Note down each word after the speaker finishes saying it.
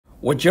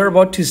What you're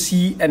about to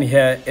see and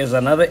hear is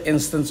another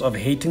instance of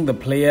hating the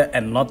player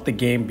and not the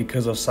game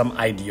because of some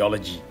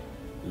ideology.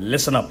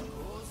 Listen up.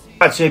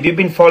 Right, so if you've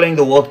been following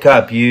the World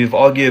Cup, you've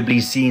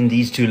arguably seen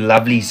these two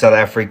lovely South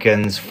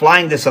Africans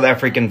flying the South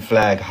African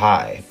flag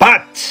high.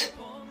 But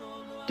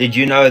did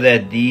you know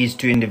that these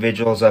two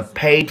individuals are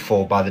paid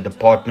for by the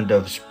Department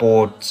of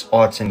Sports,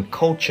 Arts and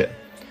Culture?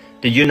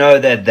 Did you know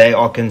that they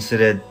are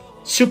considered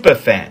super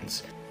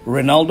fans?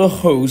 Renaldo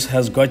Gouws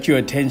has got your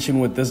attention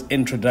with this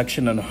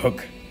introduction and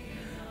hook.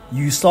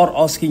 You start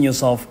asking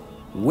yourself,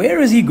 where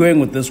is he going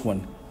with this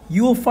one?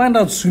 You will find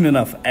out soon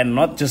enough, and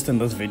not just in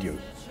this video.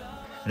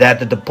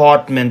 That the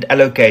department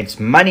allocates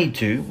money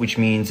to, which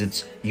means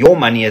it's your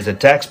money as a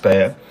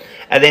taxpayer,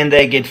 and then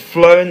they get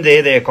flown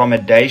there, their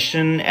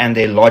accommodation and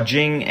their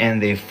lodging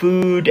and their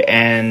food,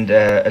 and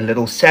a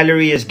little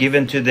salary is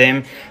given to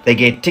them. They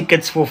get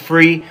tickets for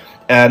free,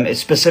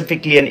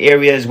 specifically in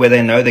areas where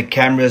they know the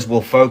cameras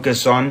will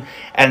focus on,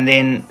 and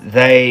then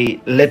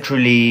they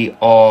literally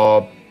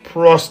are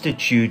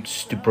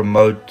prostitutes to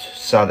promote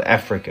South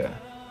Africa.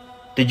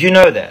 Did you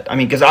know that? I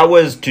mean, because I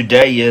was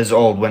today years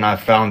old when I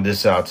found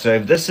this out. So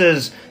if this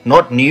is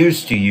not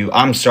news to you,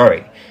 I'm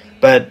sorry.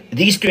 But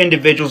these two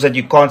individuals that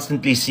you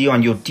constantly see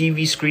on your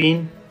TV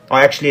screen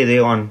are actually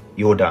there on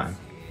your dime.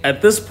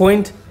 At this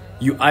point,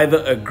 you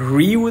either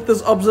agree with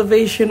this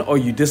observation or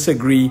you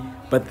disagree,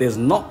 but there's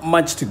not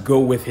much to go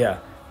with here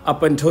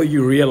up until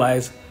you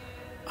realize,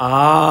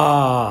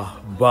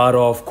 but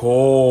of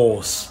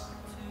course,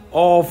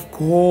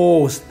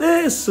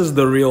 this is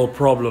the real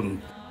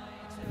problem.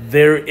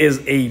 There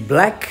is a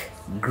black,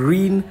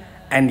 green,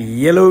 and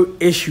yellow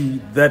issue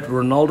that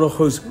Renaldo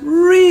Gouws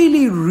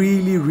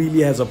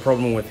really has a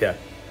problem with here.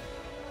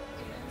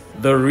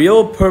 The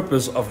real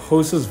purpose of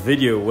Gouws'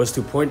 video was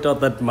to point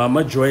out that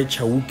Mama Joy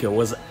Chauke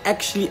was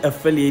actually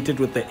affiliated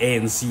with the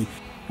ANC,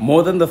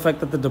 more than the fact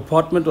that the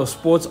Department of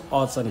Sports,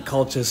 Arts and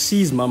Culture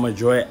sees Mama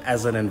Joy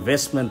as an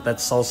investment that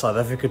sells South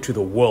Africa to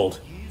the world.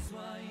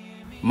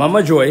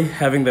 Mama Joy,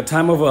 having the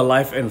time of her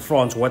life in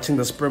France watching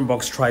the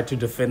Springboks try to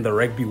defend the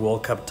Rugby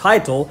World Cup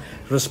title,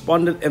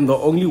 responded in the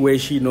only way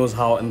she knows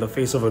how in the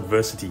face of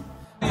adversity.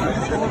 Really?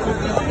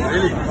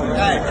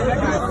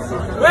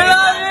 Where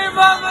are you,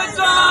 Mama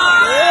Joy?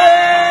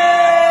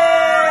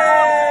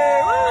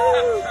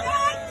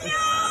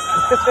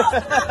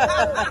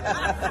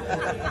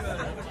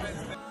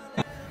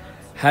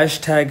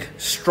 Hashtag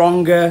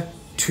stronger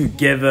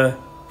together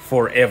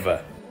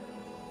forever.